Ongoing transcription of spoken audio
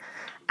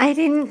I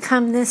didn't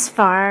come this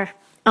far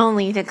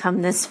only to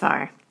come this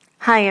far.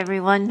 Hi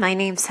everyone, my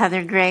name's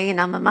Heather Gray and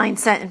I'm a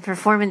mindset and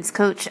performance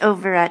coach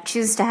over at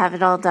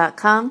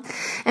ChooseToHaveItAll.com,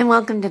 and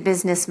welcome to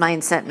Business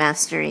Mindset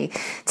Mastery.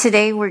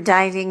 Today we're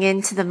diving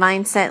into the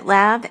Mindset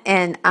Lab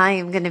and I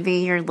am going to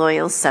be your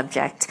loyal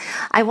subject.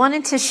 I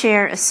wanted to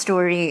share a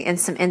story and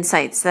some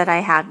insights that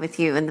I had with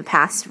you in the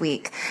past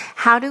week.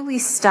 How do we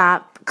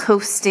stop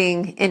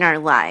coasting in our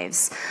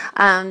lives?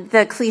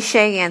 The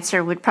cliche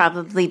answer would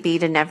probably be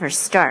to never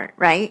start,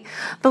 right?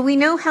 But we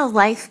know how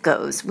life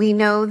goes. We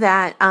know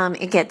that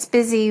it gets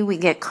busy. We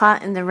get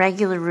caught in the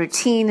regular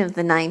routine of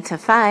the 9 to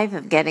 5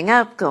 of getting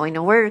up, going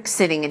to work,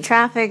 sitting in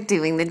traffic,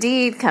 doing the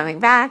deed, coming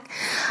back.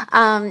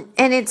 And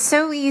it's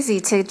so easy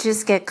to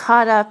just get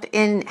caught up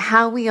in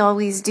how we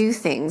always do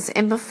things.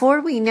 And before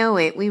we know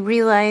it, we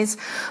realize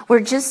we're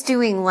just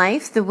doing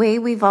life the way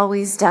we've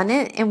always done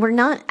it. And we're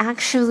not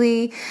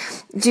actually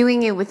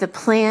doing it with a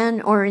plan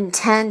or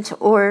intent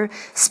or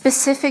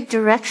specific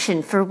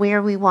direction for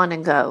where we want to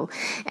go.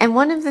 And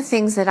one of the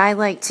things that I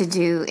like to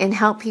do and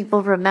help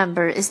people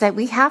remember is that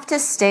we have to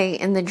stay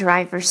in the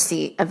driver's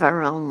seat of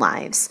our own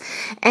lives.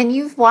 And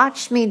you've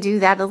watched me do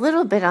that a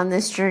little bit on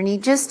this journey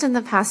just in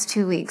the past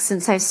 2 weeks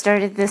since I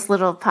started this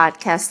little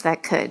podcast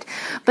that could.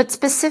 But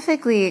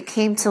specifically, it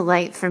came to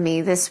light for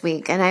me this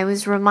week, and I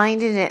was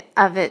reminded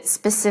of it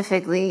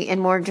specifically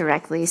and more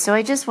directly. So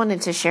I just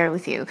wanted to share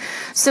with you.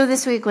 So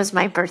this week was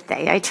my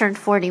birthday. I turned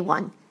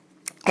 41.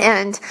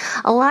 And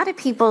a lot of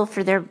people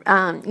for their,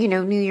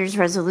 New Year's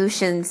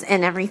resolutions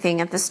and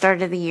everything at the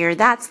start of the year,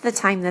 that's the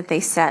time that they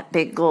set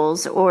big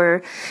goals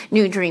or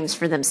new dreams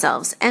for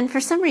themselves. And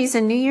for some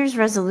reason, New Year's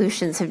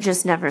resolutions have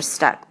just never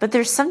stuck. But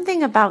there's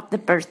something about the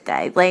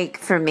birthday, like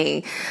for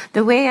me,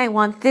 the way I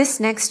want this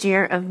next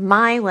year of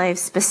my life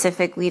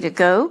specifically to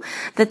go,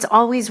 that's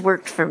always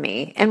worked for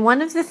me. And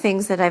one of the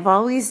things that I've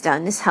always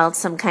done is held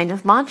some kind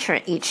of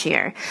mantra each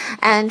year.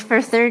 And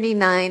for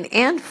 39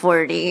 and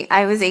 40,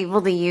 I was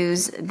able to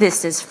use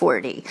this is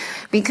 40,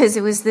 because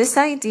it was this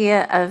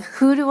idea of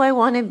who do I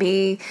want to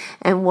be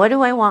and what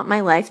do I want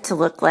my life to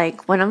look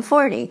like when I'm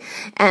 40.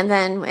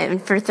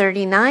 And for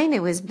 39,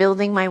 it was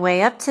building my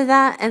way up to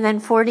that. And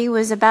then 40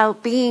 was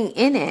about being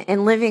in it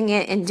and living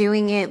it and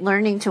doing it,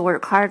 learning to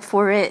work hard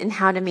for it and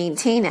how to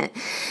maintain it.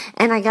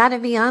 And I got to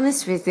be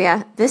honest with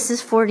you, this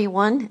is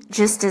 41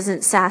 just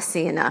isn't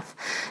sassy enough.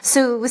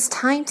 So it was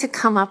time to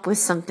come up with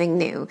something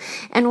new.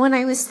 And when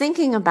I was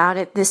thinking about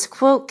it, this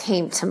quote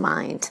came to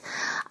mind.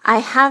 I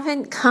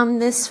haven't come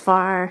this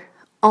far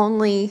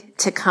only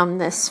to come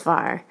this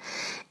far.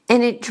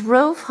 And it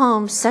drove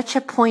home such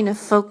a point of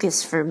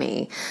focus for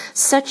me,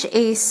 such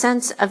a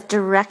sense of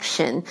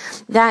direction,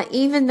 that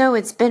even though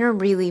it's been a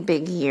really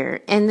big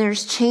year and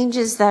there's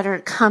changes that are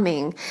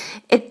coming,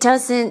 it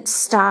doesn't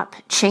stop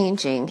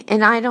changing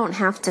and I don't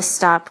have to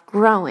stop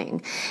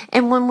growing.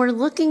 And when we're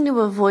looking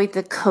to avoid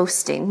the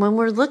coasting, when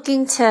we're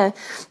looking to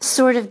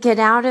sort of get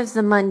out of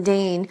the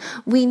mundane,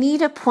 we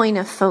need a point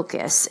of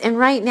focus. And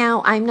right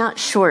now, I'm not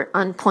short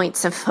on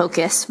points of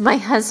focus. My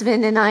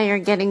husband and I are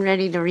getting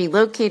ready to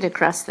relocate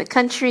across the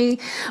country.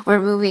 We're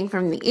moving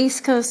from the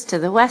East Coast to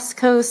the West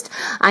Coast.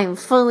 I'm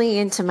fully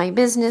into my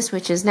business,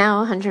 which is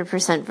now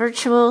 100%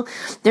 virtual.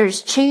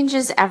 There's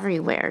changes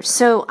everywhere.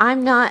 So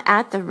I'm not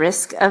at the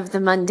risk of the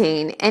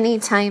mundane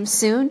anytime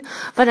soon,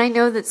 but I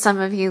know that some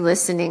of you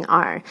listening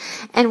are.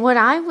 And what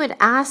I would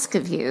ask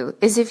of you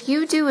is if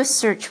you do a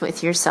search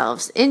with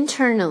yourselves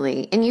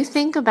internally and you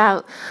think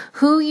about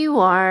who you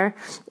are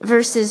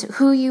versus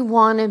who you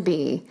want to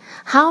be,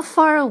 how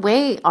far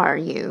away are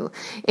you?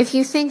 If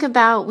you think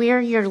about where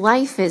your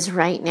life is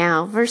right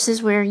now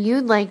versus where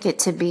you'd like it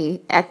to be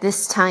at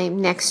this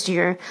time next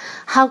year,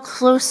 how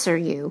close are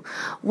you?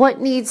 What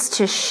needs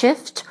to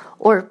shift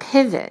or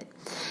pivot?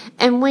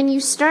 And when you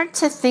start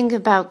to think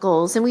about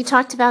goals, and we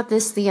talked about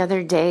this the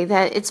other day,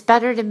 that it's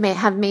better to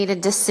have made a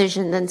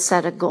decision than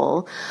set a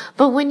goal.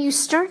 But when you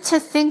start to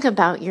think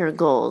about your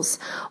goals,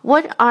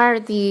 what are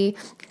the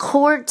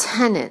core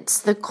tenets,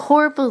 the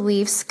core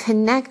beliefs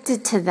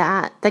connected to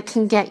that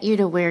can get you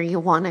to where you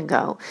want to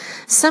go?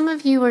 Some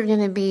of you are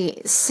going to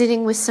be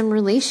sitting with some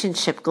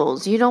relationship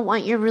goals. You don't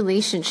want your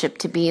relationship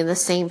to be in the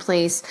same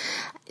place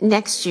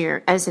next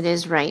year as it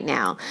is right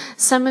now.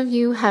 Some of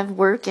you have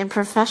work and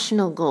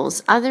professional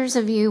goals. Others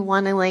of you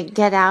want to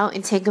get out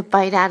and take a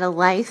bite out of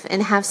life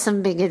and have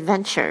some big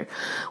adventure.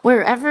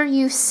 Wherever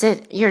you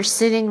sit, you're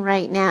sitting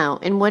right now,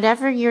 and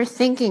whatever you're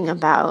thinking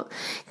about,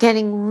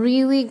 getting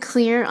really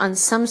clear on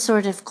some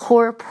sort of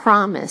core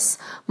promise,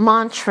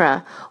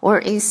 mantra,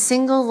 or a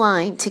single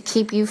line to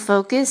keep you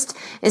focused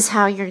is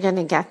how you're going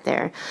to get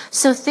there.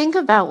 So think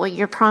about what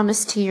your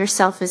promise to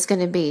yourself is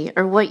going to be,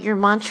 or what your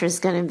mantra is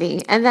going to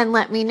be, and then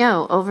let me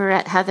know over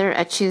at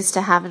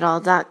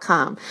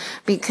Heather@ChooseToHaveItAll.com,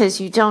 because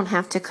you don't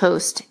have to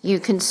coast. You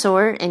can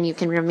soar and you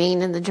can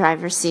remain in the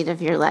driver's seat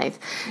of your life.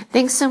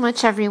 Thanks so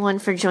much, everyone,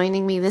 for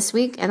joining me this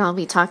week, and I'll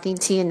be talking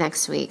to you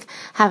next week.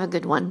 Have a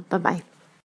good one. Bye-bye.